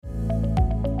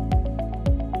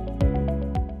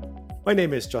My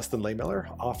name is Justin Lehmiller,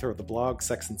 author of the blog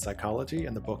Sex and Psychology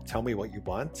and the book Tell Me What You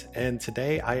Want. And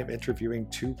today I am interviewing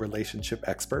two relationship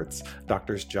experts,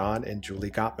 Doctors John and Julie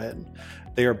Gottman.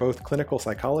 They are both clinical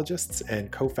psychologists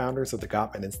and co-founders of the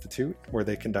Gottman Institute, where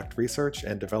they conduct research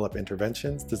and develop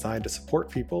interventions designed to support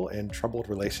people in troubled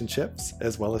relationships,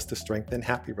 as well as to strengthen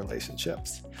happy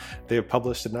relationships. They have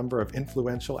published a number of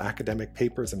influential academic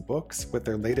papers and books, with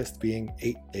their latest being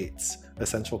 8 Dates,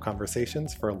 Essential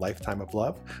Conversations for a Lifetime of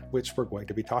Love, which we're going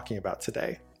to be talking about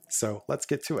today. So let's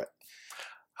get to it.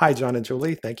 Hi, John and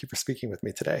Julie. Thank you for speaking with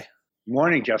me today.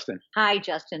 Morning, Justin. Hi,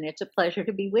 Justin. It's a pleasure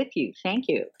to be with you. Thank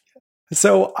you.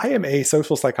 So I am a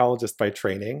social psychologist by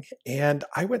training, and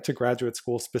I went to graduate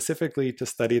school specifically to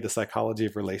study the psychology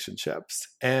of relationships.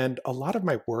 And a lot of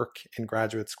my work in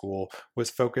graduate school was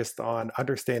focused on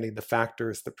understanding the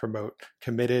factors that promote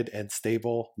committed and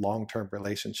stable long-term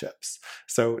relationships.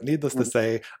 So needless to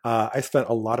say, I spent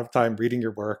a lot of time reading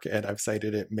your work, and I've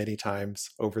cited it many times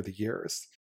over the years.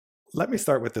 Let me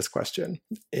start with this question.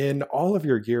 In all of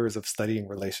your years of studying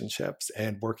relationships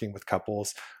and working with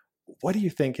couples, what do you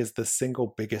think is the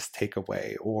single biggest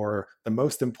takeaway or the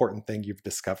most important thing you've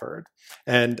discovered?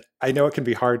 And I know it can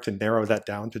be hard to narrow that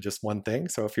down to just one thing.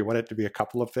 So if you want it to be a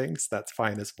couple of things, that's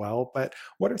fine as well. But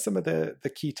what are some of the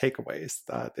key takeaways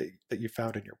that you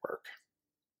found in your work?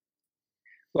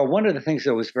 Well, one of the things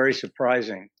that was very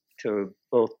surprising to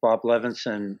both Bob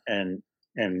Levinson and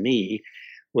me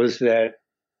was that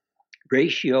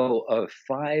ratio of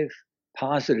 5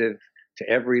 positive to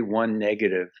every 1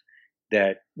 negative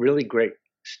that really great,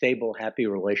 stable, happy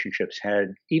relationships had,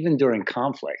 even during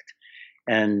conflict.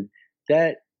 And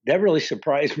that really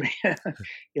surprised me, that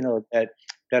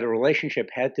a relationship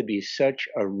had to be such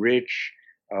a rich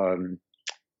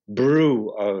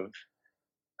brew of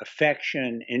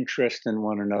affection, interest in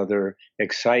one another,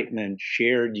 excitement,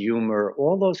 shared humor,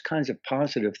 all those kinds of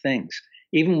positive things,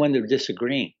 even when they're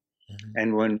disagreeing. Mm-hmm.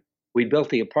 And when we built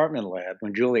the apartment lab,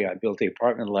 when Julie and I built the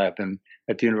apartment lab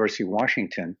at the University of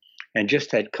Washington, and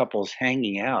just had couples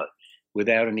hanging out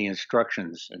without any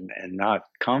instructions and not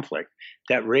conflict,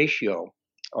 that ratio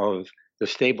of the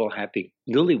stable, happy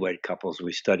newlywed couples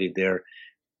we studied there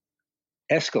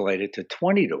escalated to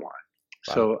 20 to 1. Wow.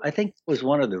 So I think it was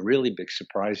one of the really big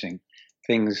surprising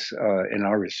things in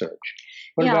our research.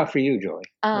 What about for you, Julie?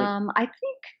 I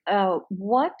think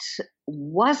what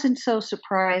wasn't so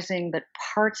surprising, but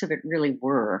parts of it really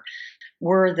were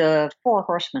the 4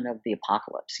 horsemen of the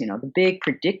apocalypse, the big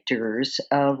predictors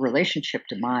of relationship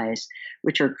demise,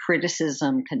 which are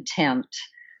criticism, contempt,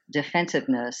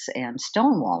 defensiveness, and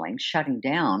stonewalling, shutting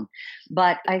down.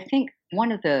 But I think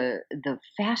one of the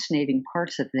fascinating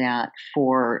parts of that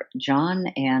for John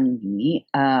and me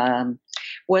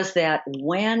was that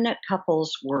when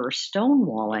couples were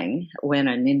stonewalling, when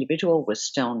an individual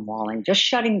was stonewalling, just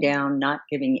shutting down, not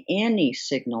giving any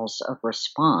signals of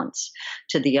response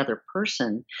to the other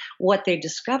person, what they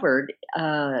discovered,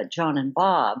 John and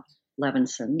Bob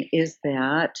Levinson, is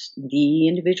that the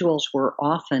individuals were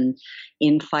often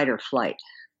in fight or flight.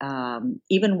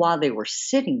 Even while they were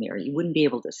sitting there, you wouldn't be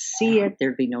able to see it.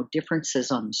 There'd be no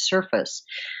differences on the surface.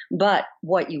 But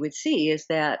what you would see is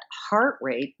that heart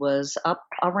rate was up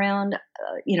around,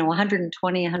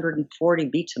 120, 140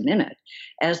 beats a minute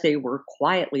as they were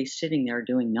quietly sitting there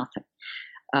doing nothing.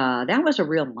 That was a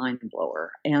real mind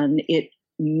blower. And it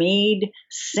made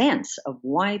sense of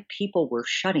why people were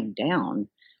shutting down,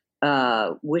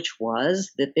 which was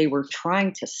that they were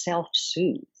trying to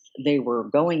self-soothe. They were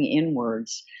going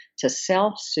inwards to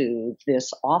self-soothe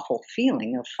this awful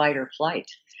feeling of fight or flight.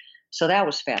 So that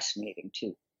was fascinating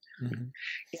too. Mm-hmm.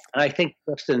 And I think,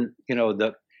 Justin,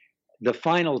 the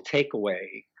final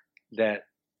takeaway that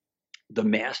the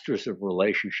masters of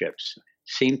relationships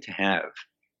seem to have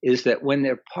is that when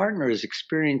their partner is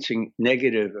experiencing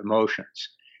negative emotions,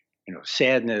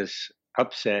 sadness,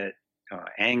 upset,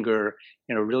 anger,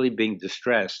 really being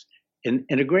distressed, in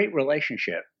a great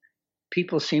relationship,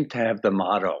 people seem to have the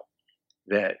motto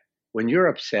that when you're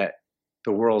upset,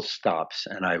 the world stops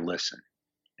and I listen.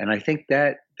 And I think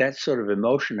that sort of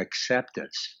emotion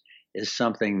acceptance is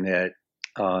something that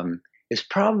is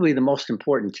probably the most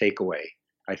important takeaway.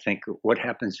 I think what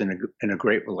happens in a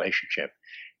great relationship,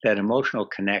 that emotional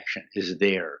connection is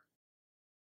there.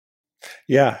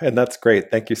 Yeah, and that's great.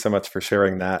 Thank you so much for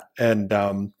sharing that. And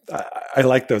I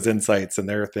like those insights, and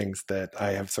there are things that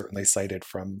I have certainly cited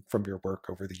from your work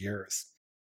over the years.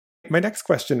 My next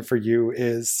question for you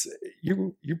is,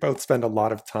 you both spend a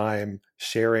lot of time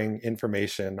sharing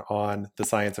information on the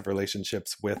science of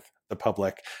relationships with the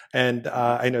public. And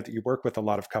I know that you work with a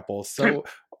lot of couples. So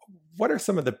what are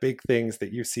some of the big things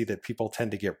that you see that people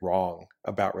tend to get wrong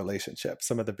about relationships?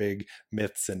 Some of the big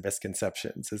myths and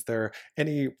misconceptions? Is there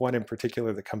any one in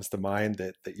particular that comes to mind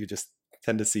that you just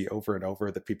tend to see over and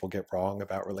over that people get wrong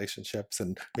about relationships,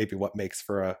 and maybe what makes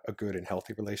for a good and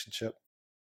healthy relationship?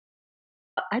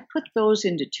 I put those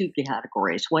into two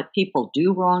categories: what people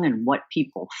do wrong and what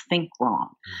people think wrong.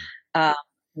 Uh,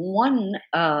 One,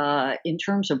 in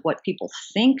terms of what people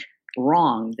think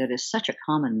wrong, that is such a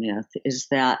common myth, is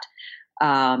that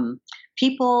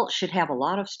people should have a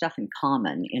lot of stuff in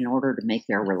common in order to make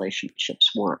their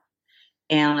relationships work.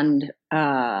 And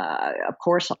of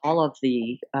course, all of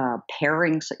the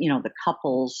pairings, the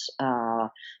couples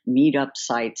meetup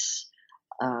sites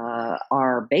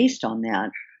are based on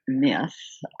that myth,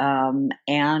 and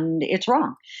it's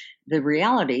wrong. The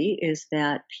reality is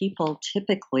that people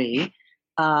typically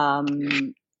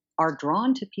are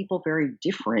drawn to people very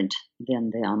different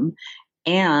than them,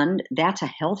 and that's a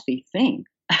healthy thing.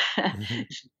 Mhm.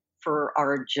 For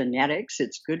our genetics,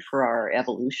 it's good for our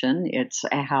evolution. It's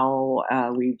how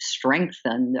we've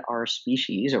strengthened our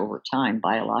species over time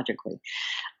biologically.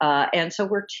 And so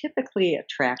we're typically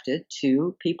attracted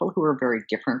to people who are very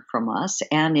different from us,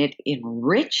 and it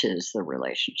enriches the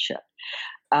relationship.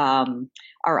 All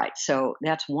right, so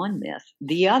that's one myth.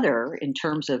 The other, in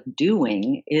terms of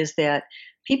doing, is that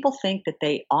people think that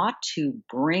they ought to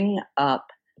bring up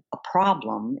a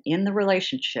problem in the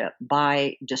relationship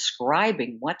by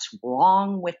describing what's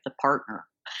wrong with the partner.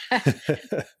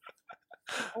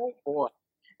 Oh boy.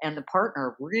 And the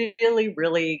partner really,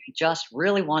 really just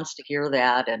really wants to hear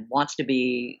that and wants to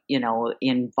be,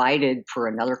 invited for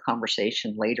another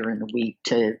conversation later in the week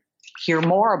to hear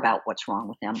more about what's wrong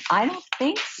with them. I don't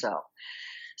think so.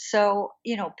 So,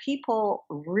 people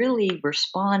really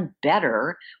respond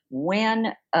better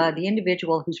when the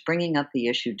individual who's bringing up the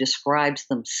issue describes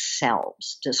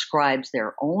themselves, describes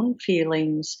their own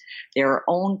feelings, their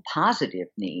own positive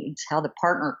needs, how the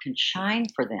partner can shine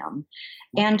for them,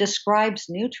 and describes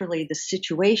neutrally the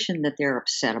situation that they're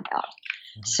upset about.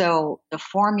 So, the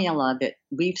formula that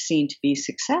we've seen to be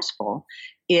successful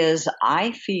is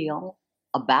I feel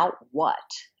about what,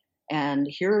 and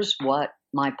here's what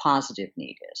my positive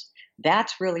need is.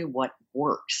 That's really what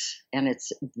works. And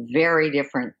it's very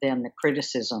different than the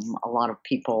criticism a lot of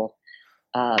people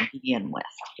begin with.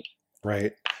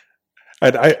 Right.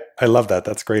 I love that.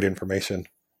 That's great information.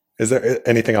 Is there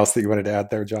anything else that you wanted to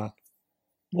add there, John?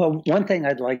 Well, one thing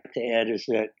I'd like to add is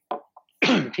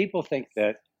that people think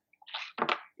that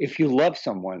if you love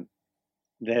someone,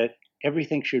 that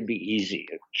everything should be easy.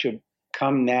 It should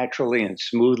come naturally and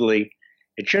smoothly.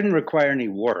 It shouldn't require any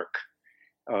work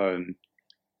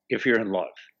if you're in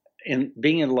love. And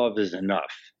being in love is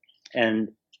enough. And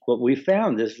what we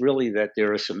found is really that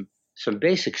there are some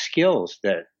basic skills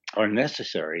that are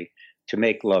necessary to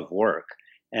make love work.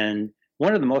 And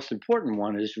one of the most important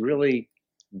one is really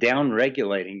down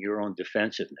regulating your own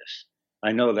defensiveness.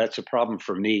 I know that's a problem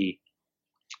for me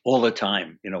all the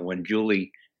time. When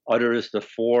Julie utters the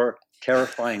 4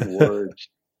 terrifying words,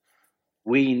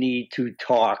 we need to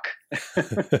talk.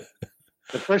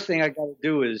 The first thing I got to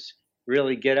do is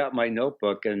really get out my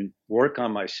notebook and work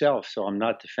on myself so I'm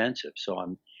not defensive. So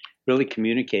I'm really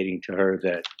communicating to her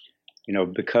that,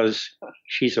 because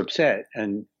she's upset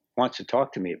and wants to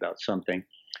talk to me about something,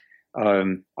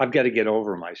 I've got to get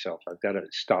over myself. I've got to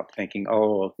stop thinking,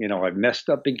 oh, I've messed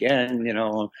up again.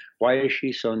 Why is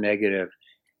she so negative?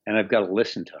 And I've got to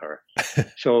listen to her.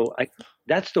 So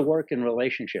that's the work in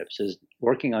relationships, is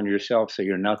working on yourself so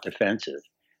you're not defensive,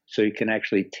 so you can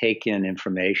actually take in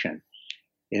information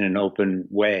in an open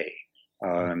way.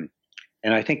 And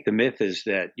I think the myth is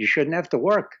that you shouldn't have to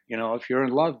work. If you're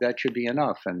in love, that should be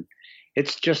enough. And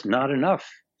it's just not enough.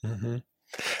 Mm-hmm.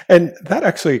 And that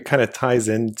actually kind of ties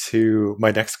into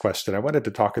my next question. I wanted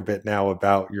to talk a bit now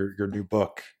about your new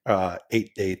book,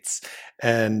 8 Dates.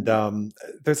 And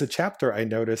there's a chapter I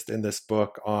noticed in this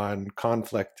book on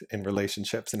conflict in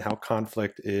relationships and how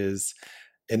conflict is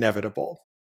inevitable.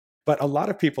 But a lot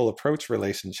of people approach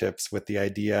relationships with the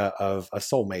idea of a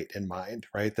soulmate in mind,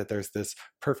 right? That there's this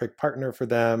perfect partner for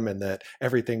them and that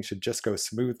everything should just go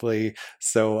smoothly.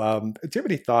 So do you have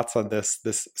any thoughts on this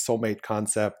soulmate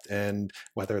concept and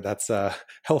whether that's a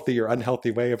healthy or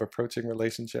unhealthy way of approaching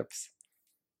relationships?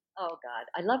 Oh, God.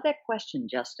 I love that question,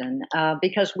 Justin,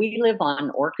 because we live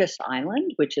on Orcas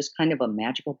Island, which is kind of a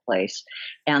magical place,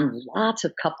 and lots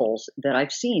of couples that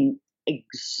I've seen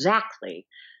exactly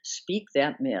speak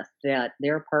that myth that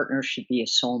their partner should be a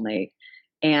soulmate.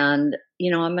 And,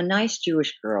 I'm a nice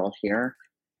Jewish girl here,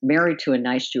 married to a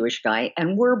nice Jewish guy,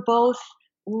 and we're both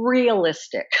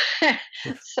realistic.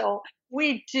 So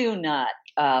we do not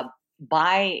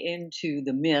buy into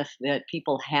the myth that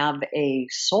people have a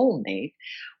soulmate.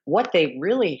 What they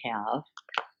really have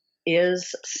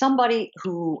is somebody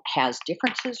who has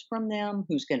differences from them,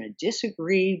 who's going to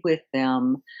disagree with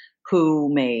them,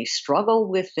 who may struggle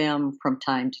with them from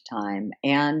time to time.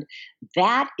 And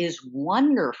that is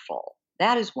wonderful.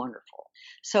 That is wonderful.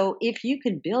 So if you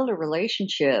can build a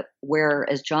relationship where,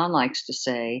 as John likes to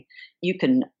say, you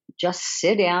can just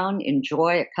sit down,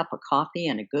 enjoy a cup of coffee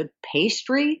and a good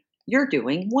pastry, you're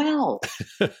doing well.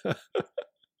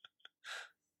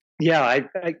 Yeah,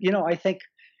 I think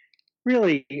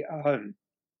really,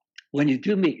 when you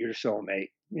do meet your soulmate,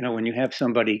 when you have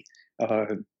somebody,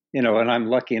 and I'm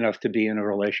lucky enough to be in a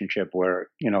relationship where,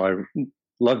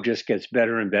 love just gets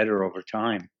better and better over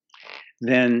time,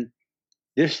 then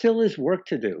there still is work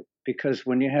to do, because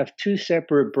when you have two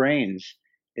separate brains,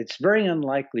 it's very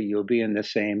unlikely you'll be in the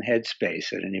same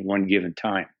headspace at any one given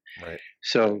time. Right.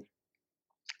 So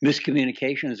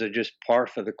miscommunications are just par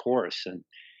for the course,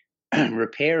 and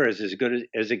repair is as good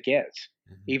as it gets,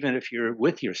 even if you're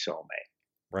with your soulmate.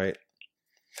 Right.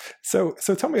 So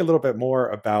tell me a little bit more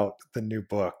about the new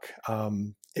book.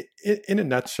 In a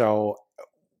nutshell,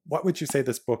 what would you say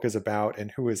this book is about,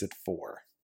 and who is it for?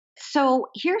 So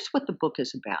here's what the book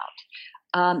is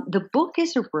about. The book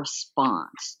is a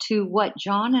response to what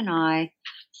John and I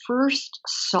first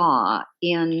saw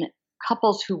in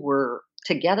couples who were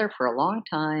together for a long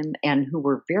time and who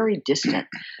were very distant,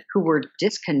 who were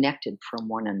disconnected from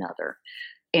one another,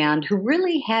 and who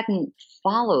really hadn't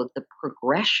followed the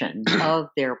progression of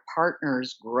their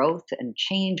partner's growth and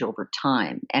change over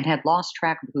time and had lost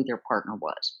track of who their partner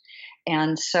was.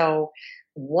 And so,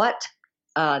 what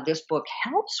this book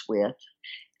helps with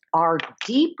are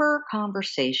deeper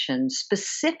conversations,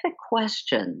 specific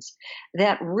questions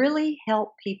that really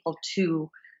help people to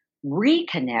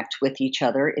reconnect with each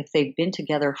other if they've been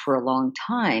together for a long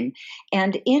time.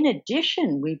 And in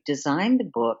addition, we've designed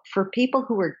the book for people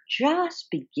who are just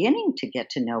beginning to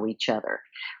get to know each other.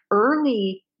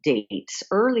 Early dates,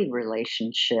 early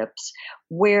relationships,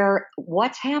 where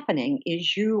what's happening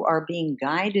is you are being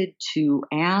guided to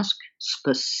ask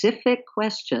specific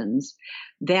questions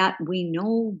that we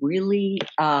know really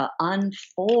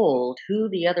unfold who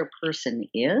the other person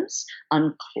is,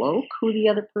 uncloak who the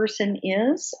other person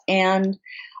is, and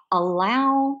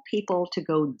allow people to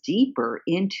go deeper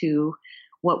into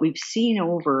what we've seen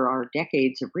over our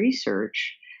decades of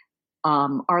research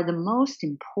are the most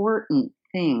important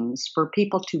things for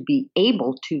people to be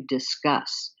able to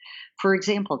discuss. For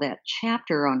example, that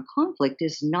chapter on conflict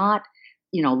is not,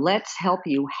 let's help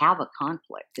you have a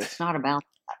conflict. It's not about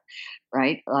that,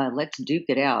 right? Let's duke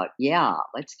it out. Yeah,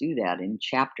 let's do that in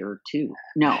chapter 2.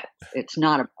 No, it's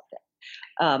not about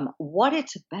that. What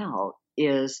it's about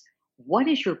is, what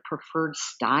is your preferred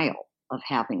style of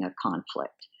having a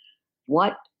conflict?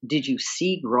 What did you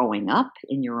see growing up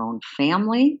in your own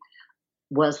family?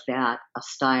 Was that a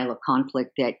style of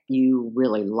conflict that you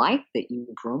really like, that you've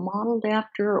role modeled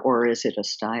after? Or is it a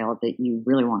style that you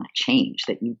really want to change,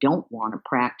 that you don't want to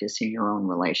practice in your own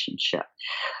relationship?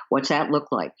 What's that look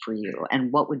like for you?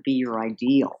 And what would be your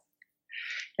ideal?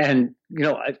 And,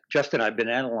 Justin, I've been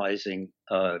analyzing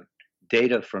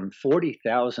data from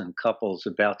 40,000 couples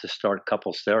about to start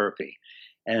couples therapy.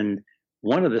 And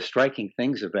one of the striking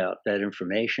things about that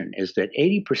information is that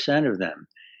 80% of them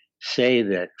say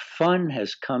that fun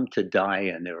has come to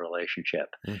die in their relationship.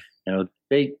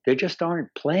 They just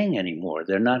aren't playing anymore.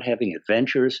 They're not having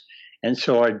adventures. And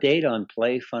so our data on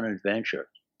play, fun, adventure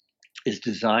is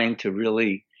designed to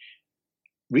really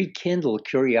rekindle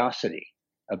curiosity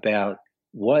about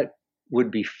what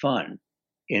would be fun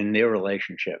in their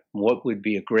relationship, what would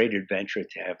be a great adventure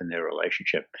to have in their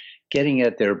relationship, getting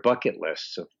at their bucket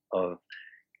lists of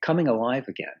coming alive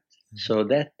again. So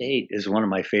that date is one of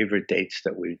my favorite dates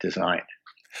that we've designed.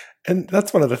 And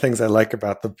that's one of the things I like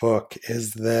about the book,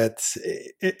 is that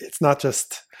it's not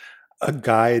just a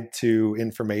guide to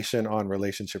information on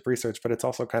relationship research, but it's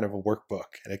also kind of a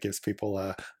workbook, and it gives people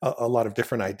a lot of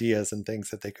different ideas and things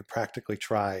that they could practically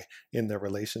try in their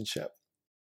relationship.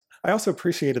 I also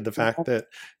appreciated the fact that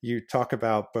you talk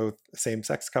about both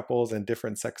same-sex couples and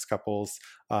different sex couples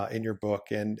in your book,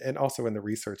 and also in the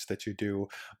research that you do.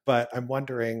 But I'm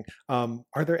wondering,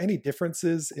 are there any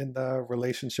differences in the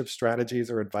relationship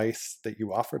strategies or advice that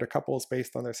you offer to couples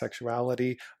based on their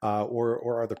sexuality,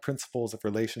 or are the principles of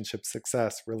relationship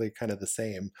success really kind of the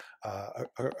same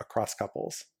across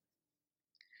couples?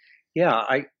 Yeah,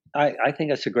 I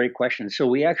think that's a great question. So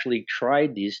we actually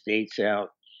tried these dates out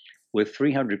with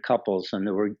 300 couples, and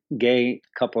there were gay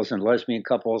couples and lesbian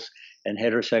couples and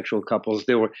heterosexual couples.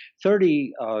 There were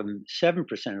 37%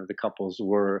 of the couples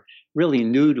were really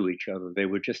new to each other. They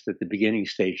were just at the beginning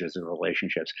stages of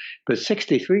relationships, but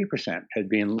 63% had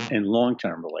been in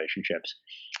long-term relationships,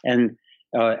 and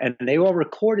they all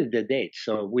recorded their dates.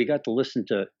 So we got to listen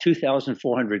to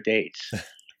 2,400 dates.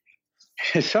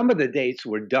 Some of the dates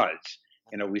were duds.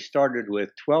 We started with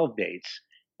 12 dates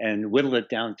and whittled it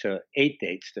down to 8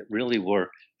 dates that really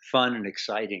were fun and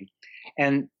exciting.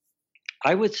 And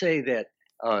I would say that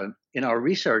in our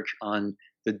research on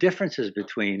the differences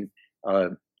between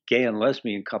gay and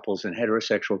lesbian couples and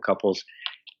heterosexual couples,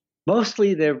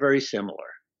 mostly they're very similar.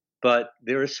 But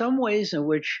there are some ways in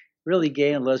which really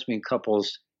gay and lesbian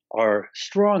couples are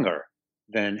stronger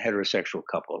than heterosexual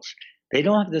couples. They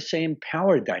don't have the same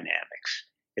power dynamics,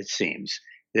 it seems.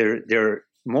 They're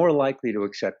more likely to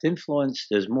accept influence.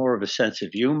 There's more of a sense of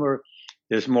humor.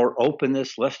 There's more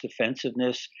openness, less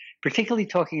defensiveness, particularly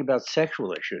talking about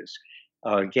sexual issues.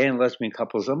 Gay and lesbian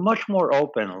couples are much more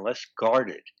open and less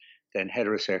guarded than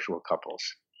heterosexual couples.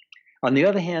 On the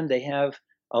other hand, they have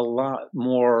a lot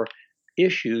more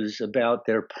issues about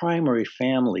their primary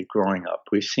family growing up.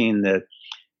 We've seen that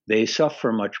they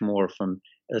suffer much more from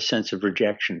a sense of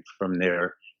rejection from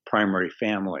their primary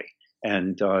family,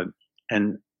 and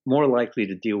more likely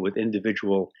to deal with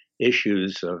individual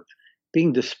issues of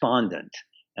being despondent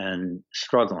and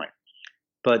struggling.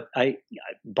 But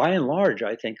by and large,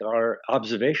 I think our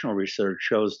observational research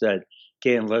shows that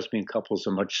gay and lesbian couples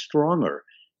are much stronger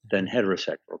than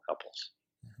heterosexual couples.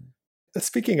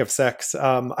 Speaking of sex,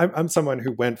 I'm someone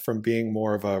who went from being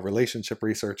more of a relationship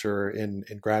researcher in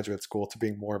graduate school to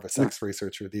being more of a sex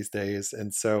researcher these days.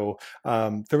 And so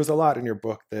there was a lot in your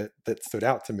book that stood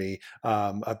out to me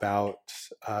about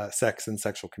sex and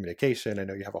sexual communication. I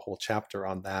know you have a whole chapter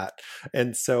on that.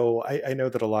 And so I know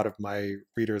that a lot of my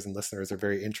readers and listeners are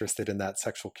very interested in that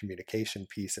sexual communication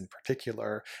piece in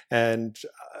particular. And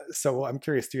so I'm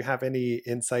curious, do you have any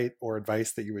insight or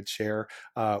advice that you would share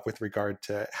with regard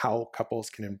to how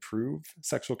couples can improve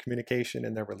sexual communication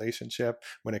in their relationship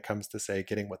when it comes to, say,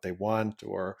 getting what they want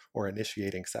or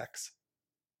initiating sex?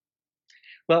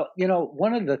 Well,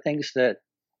 one of the things that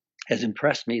has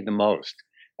impressed me the most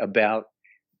about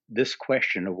this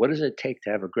question of what does it take to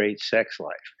have a great sex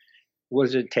life? What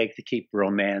does it take to keep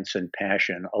romance and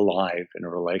passion alive in a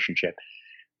relationship,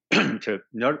 to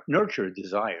nurture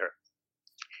desire,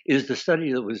 is the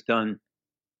study that was done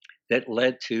that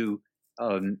led to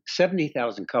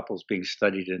 70,000 couples being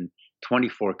studied in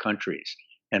 24 countries,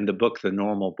 and the book, The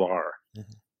Normal Bar.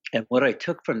 Mm-hmm. And what I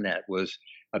took from that was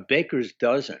a baker's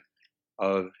dozen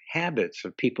of habits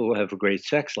of people who have a great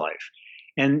sex life.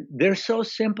 And they're so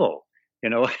simple.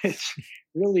 It's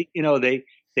really,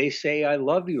 they say, I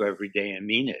love you every day and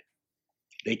mean it.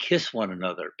 They kiss one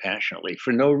another passionately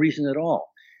for no reason at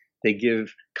all. They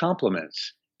give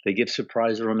compliments. They give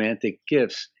surprise romantic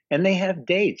gifts. And they have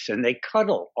dates, and they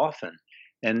cuddle often,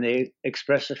 and they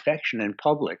express affection in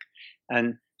public.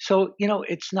 And so,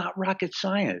 it's not rocket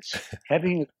science.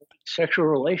 Having a sexual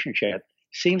relationship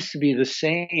seems to be the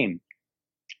same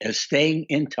as staying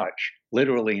in touch,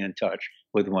 literally in touch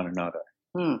with one another.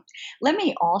 Let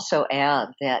me also add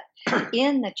that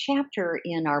in the chapter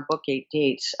in our book, 8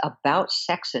 Dates, about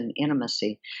sex and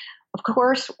intimacy, of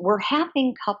course, we're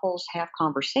having couples have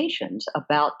conversations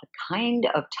about the kind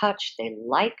of touch they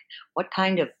like, what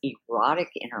kind of erotic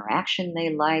interaction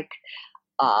they like,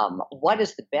 what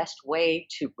is the best way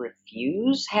to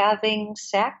refuse having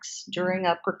sex during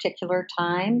a particular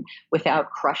time without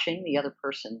crushing the other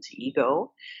person's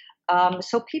ego.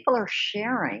 So people are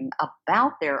sharing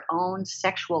about their own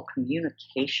sexual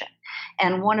communication.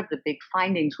 And one of the big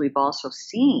findings we've also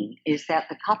seen is that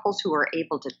the couples who are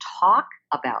able to talk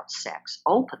about sex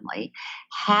openly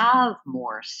have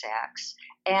more sex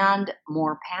and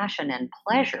more passion and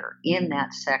pleasure in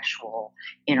that sexual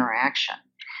interaction.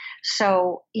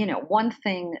 So, one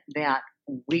thing that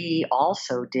we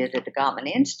also did at the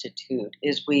Gottman Institute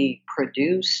is we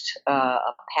produced a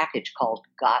package called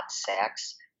Got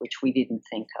Sex, which we didn't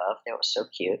think of. That was so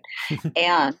cute.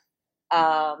 And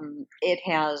it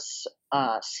has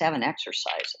 7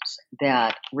 exercises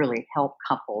that really help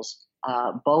couples,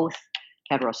 both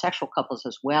heterosexual couples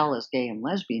as well as gay and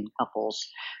lesbian couples,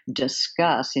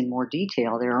 discuss in more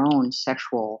detail their own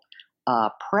sexual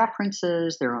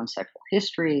preferences, their own sexual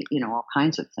history, all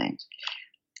kinds of things.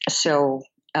 So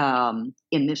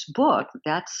in this book,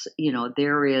 that's,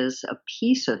 there is a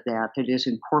piece of that is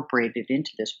incorporated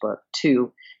into this book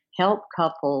to help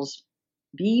couples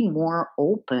be more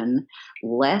open,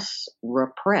 less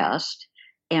repressed,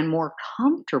 and more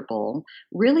comfortable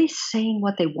really saying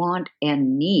what they want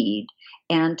and need,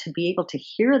 and to be able to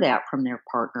hear that from their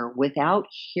partner without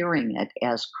hearing it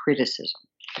as criticism.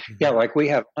 Yeah, Mhm. like we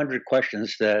have 100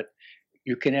 questions that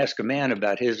you can ask a man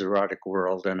about his erotic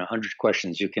world, and 100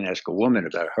 questions you can ask a woman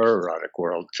about her erotic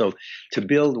world. So to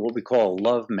build what we call a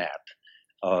love map,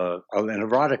 an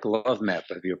erotic love map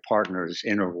of your partner's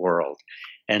inner world,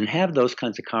 and have those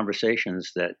kinds of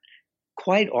conversations that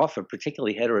quite often,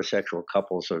 particularly heterosexual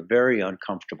couples, are very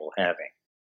uncomfortable having.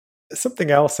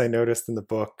 Something else I noticed in the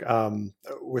book,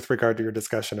 with regard to your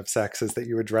discussion of sex, is that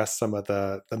you address some of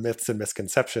the myths and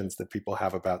misconceptions that people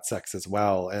have about sex as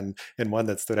well. And one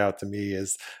that stood out to me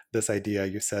is this idea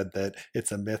you said that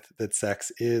it's a myth that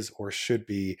sex is or should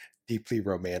be deeply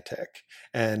romantic.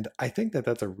 And I think that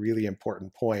that's a really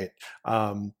important point.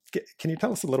 Can you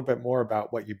tell us a little bit more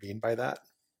about what you mean by that?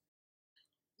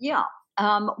 Yeah.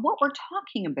 What we're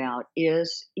talking about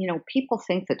is, people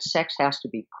think that sex has to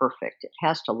be perfect. It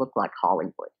has to look like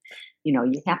Hollywood.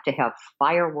 You have to have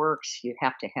fireworks. You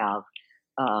have to have,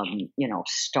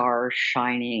 stars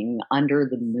shining under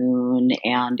the moon,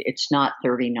 and it's not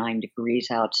 39 degrees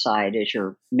outside as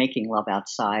you're making love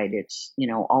outside. It's,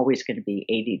 always going to be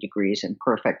 80 degrees and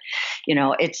perfect.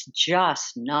 It's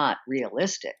just not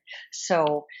realistic.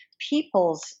 So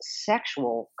people's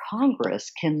sexual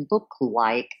congress can look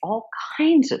like all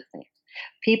kinds of things.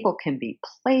 People can be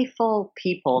playful.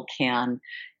 People can,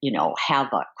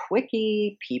 have a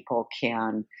quickie. People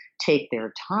can take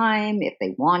their time if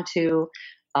they want to.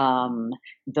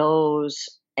 Those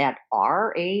at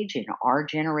our age, in our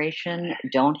generation,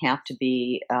 don't have to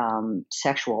be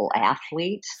sexual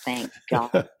athletes, thank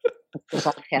God, because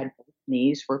I've had both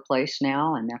knees replaced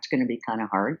now, and that's going to be kind of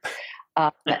hard.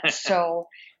 Uh, so,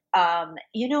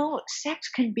 sex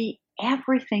can be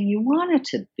everything you want it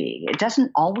to be. It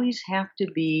doesn't always have to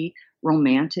be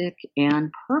romantic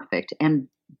and perfect. And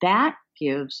that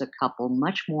gives a couple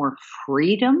much more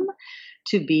freedom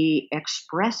to be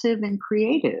expressive and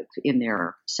creative in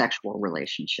their sexual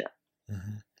relationship.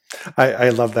 Mhm. I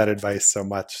love that advice so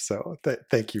much. So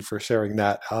thank you for sharing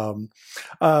that.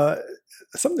 Uh,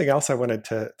 Something else I wanted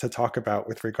to talk about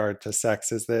with regard to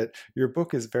sex is that your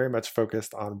book is very much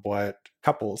focused on what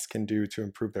couples can do to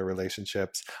improve their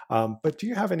relationships. But do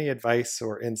you have any advice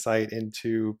or insight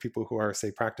into people who are,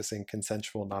 say, practicing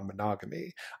consensual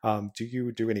non-monogamy? Do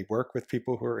you do any work with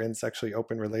people who are in sexually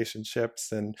open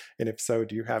relationships? And if so,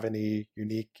 do you have any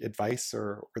unique advice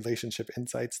or relationship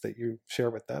insights that you share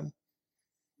with them?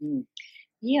 Mm.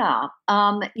 Yeah.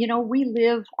 We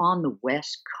live on the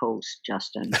West Coast,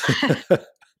 Justin,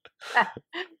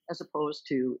 as opposed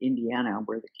to Indiana,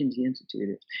 where the Kinsey Institute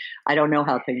is. I don't know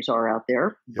how things are out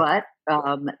there, Yep. but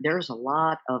there's a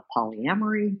lot of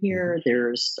polyamory Mhm. here.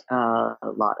 There's a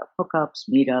lot of hookups,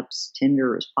 meetups.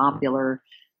 Tinder is popular,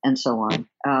 and so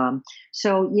on.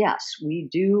 So, yes, we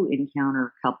do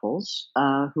encounter couples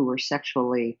who are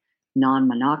sexually non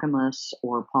monogamous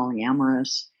or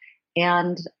polyamorous.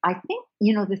 And I think,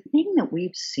 the thing that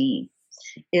we've seen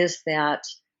is that.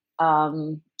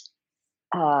 Um,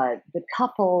 the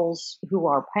couples who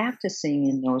are practicing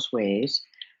in those ways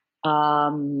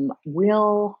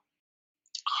will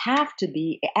have to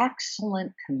be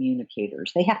excellent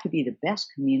communicators. They have to be the best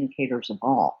communicators of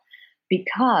all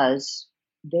because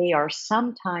they are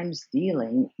sometimes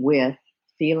dealing with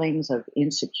feelings of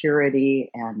insecurity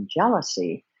and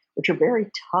jealousy, which are very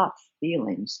tough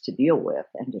feelings to deal with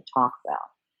and to talk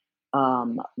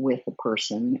about with a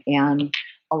person. And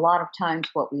a lot of times,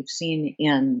 what we've seen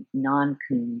in non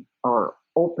or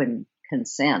open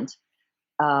consent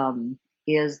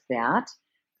is that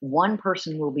one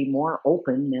person will be more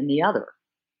open than the other,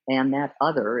 and that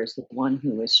other is the one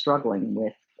who is struggling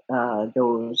with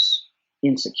those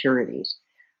insecurities.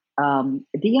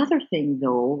 The other thing,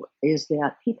 though, is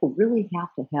that people really have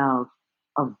to have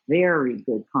a very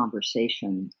good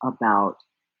conversation about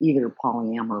either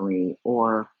polyamory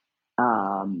or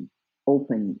um,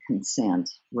 open consent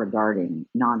regarding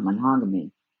non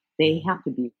monogamy. They Mhm. have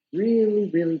to be really,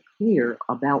 really clear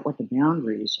about what the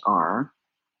boundaries are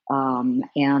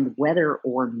and whether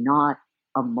or not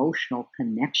emotional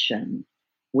connection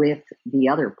with the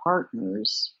other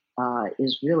partners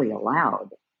is really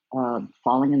allowed.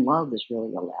 Falling in love is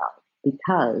really allowed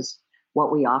because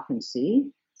what we often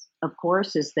see, of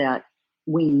course, is that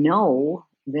we know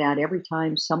that every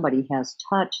time somebody has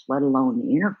touch, let alone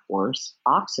intercourse,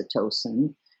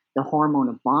 oxytocin, the hormone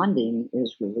of bonding,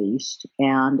 is released,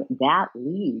 and that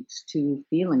leads to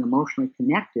feeling emotionally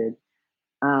connected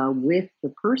with the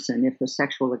person if the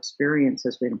sexual experience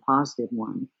has been a positive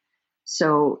one.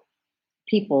 So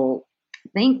people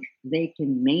think they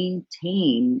can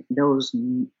maintain those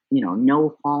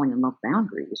no falling in love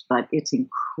boundaries, but it's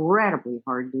incredibly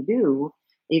hard to do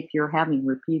if you're having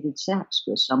repeated sex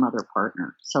with some other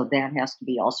partner. So that has to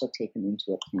be also taken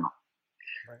into account.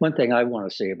 One thing I want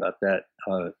to say about that,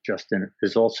 Justin,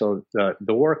 is also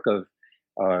the work of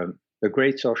the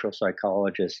great social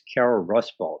psychologist Carol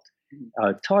Rusbolt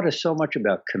taught us so much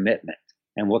about commitment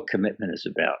and what commitment is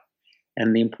about.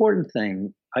 And the important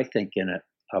thing, I think, in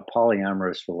a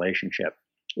polyamorous relationship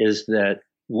is that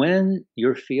when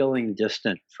you're feeling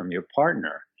distant from your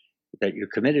partner that you're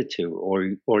committed to,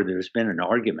 or there's been an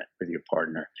argument with your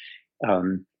partner,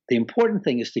 the important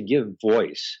thing is to give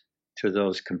voice to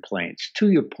those complaints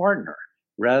to your partner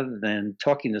rather than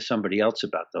talking to somebody else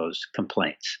about those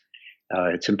complaints.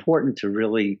 It's important to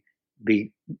really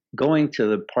be going to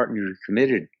the partner you're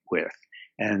committed with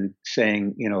and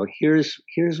saying, here's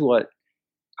what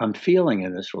I'm feeling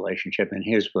in this relationship and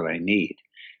here's what I need.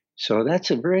 So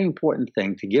that's a very important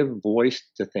thing, to give voice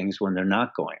to things when they're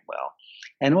not going well.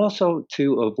 And also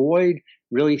to avoid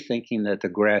really thinking that the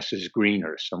grass is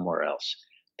greener somewhere else,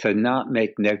 to not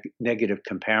make negative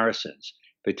comparisons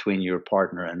between your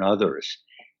partner and others,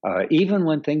 even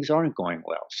when things aren't going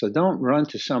well. So don't run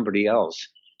to somebody else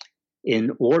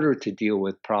in order to deal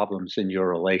with problems in your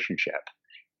relationship.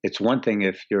 It's one thing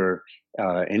if you're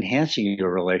enhancing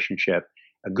your relationship,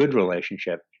 a good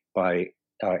relationship, by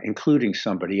including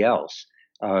somebody else.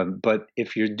 But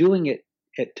if you're doing it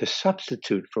to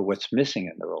substitute for what's missing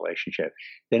in the relationship,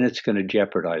 then it's going to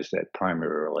jeopardize that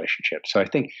primary relationship. So I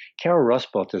think Carol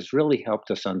Rusbolt has really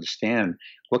helped us understand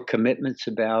what commitment's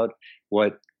about,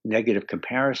 what negative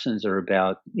comparisons are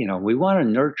about. We want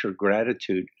to nurture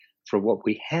gratitude for what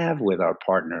we have with our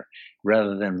partner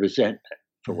rather than resentment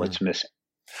for what's missing.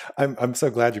 I'm so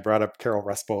glad you brought up Carol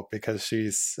Rusbolt, because she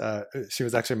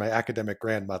was actually my academic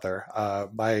grandmother.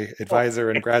 My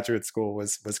advisor in graduate school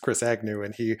was Chris Agnew,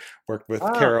 and he worked with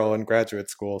Carol in graduate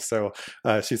school. So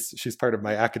she's part of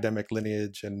my academic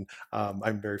lineage, and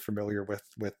I'm very familiar with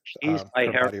her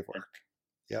body of work.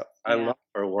 Yep, I love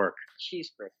her work.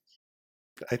 She's great.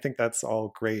 I think that's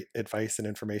all great advice and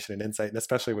information and insight. And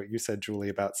especially what you said, Julie,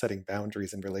 about setting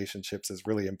boundaries in relationships is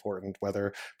really important,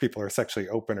 whether people are sexually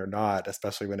open or not,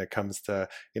 especially when it comes to,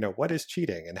 what is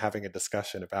cheating, and having a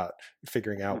discussion about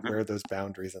figuring out where those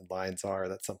boundaries and lines are.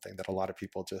 That's something that a lot of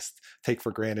people just take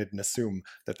for granted and assume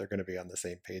that they're going to be on the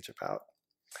same page about.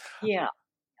 Yeah.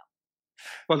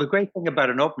 Well, the great thing about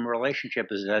an open relationship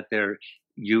is that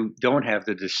you don't have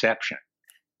the deception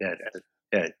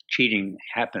that cheating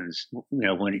happens,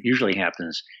 when it usually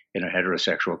happens in a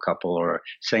heterosexual couple or a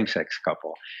same-sex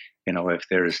couple. If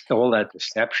there's all that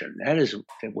deception, that is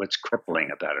what's crippling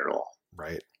about it all.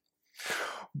 Right.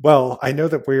 Well, I know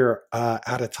that we're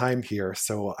out of time here,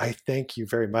 so I thank you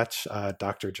very much,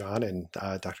 Dr. John and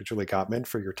Dr. Julie Gottman,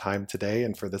 for your time today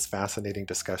and for this fascinating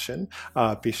discussion.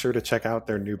 Be sure to check out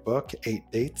their new book, 8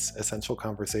 Dates, Essential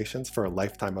Conversations for a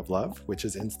Lifetime of Love, which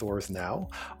is in stores now.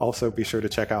 Also, be sure to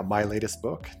check out my latest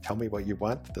book, Tell Me What You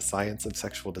Want, The Science of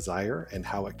Sexual Desire and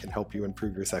How It Can Help You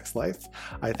Improve Your Sex Life.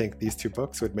 I think these 2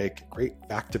 books would make great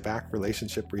back-to-back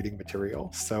relationship reading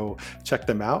material, so check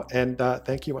them out. And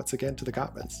thank you once again to the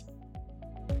Gottmans.